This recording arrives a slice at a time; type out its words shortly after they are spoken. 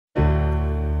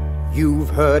You've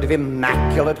heard of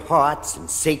immaculate hearts and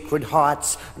sacred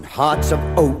hearts, and hearts of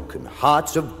oak and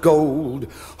hearts of gold,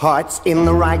 hearts in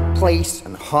the right place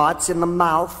and hearts in the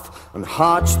mouth, and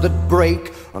hearts that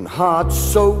break and hearts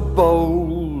so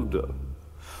bold.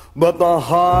 But the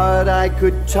heart I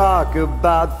could talk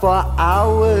about for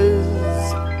hours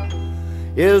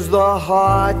is the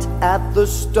heart at the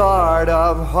start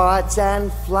of Hearts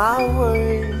and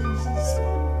Flowers.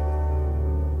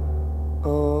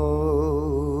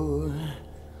 Oh,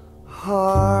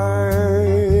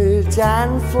 hearts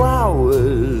and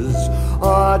flowers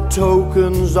are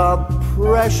tokens of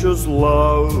precious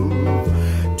love.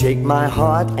 Take my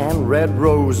heart and red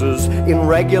roses in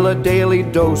regular daily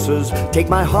doses. Take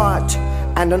my heart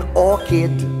and an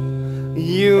orchid.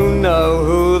 You know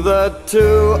who the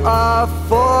two are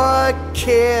for,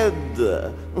 kid.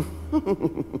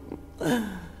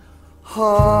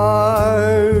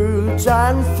 Hearts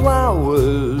and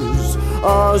flowers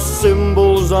are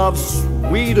symbols of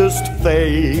sweetest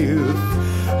faith.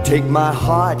 Take my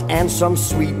heart and some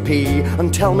sweet pea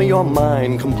and tell me you're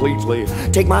mine completely.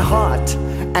 Take my heart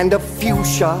and a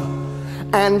fuchsia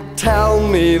and tell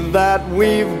me that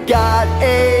we've got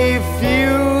a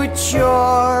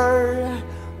future.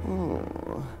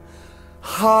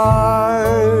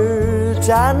 Hearts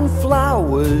and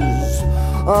flowers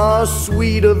are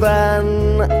sweeter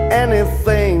than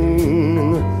anything.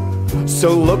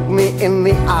 So look me in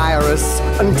the iris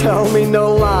and tell me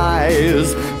no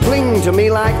lies. Cling to me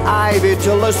like ivy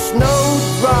till the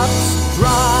snowdrops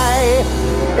dry.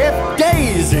 If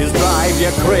daisies drive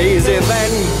you crazy,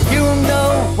 then you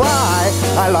know why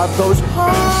I love those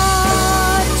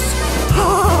hearts,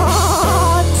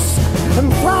 hearts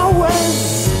and flowers.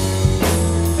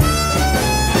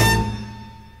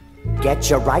 Gets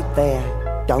you right there,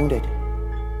 don't it?